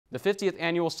The 50th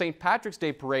annual St. Patrick's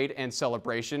Day Parade and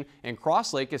celebration in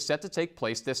Crosslake is set to take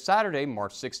place this Saturday,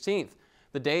 March 16th.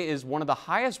 The day is one of the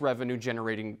highest revenue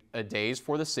generating days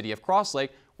for the city of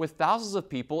Crosslake, with thousands of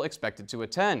people expected to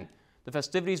attend. The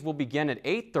festivities will begin at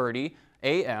 8:30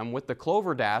 a.m. with the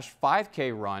Clover Dash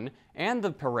 5K run, and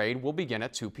the parade will begin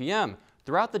at 2 p.m.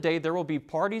 Throughout the day, there will be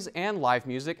parties and live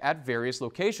music at various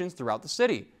locations throughout the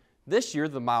city. This year,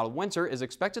 the mild winter is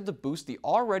expected to boost the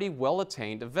already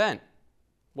well-attained event.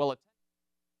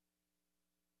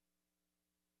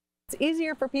 It's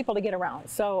easier for people to get around,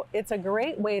 so it's a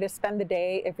great way to spend the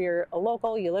day. If you're a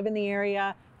local, you live in the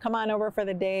area, come on over for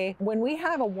the day. When we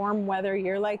have a warm weather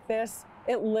year like this,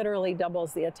 it literally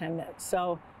doubles the attendance.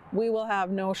 So we will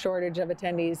have no shortage of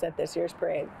attendees at this year's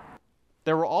parade.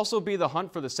 There will also be the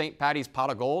hunt for the St. Patty's Pot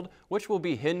of Gold, which will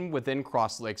be hidden within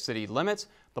Crosslake city limits.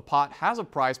 The pot has a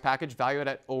prize package valued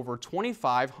at over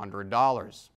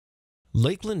 $2,500.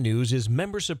 Lakeland News is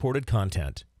member-supported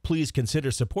content. Please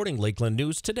consider supporting Lakeland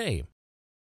News today.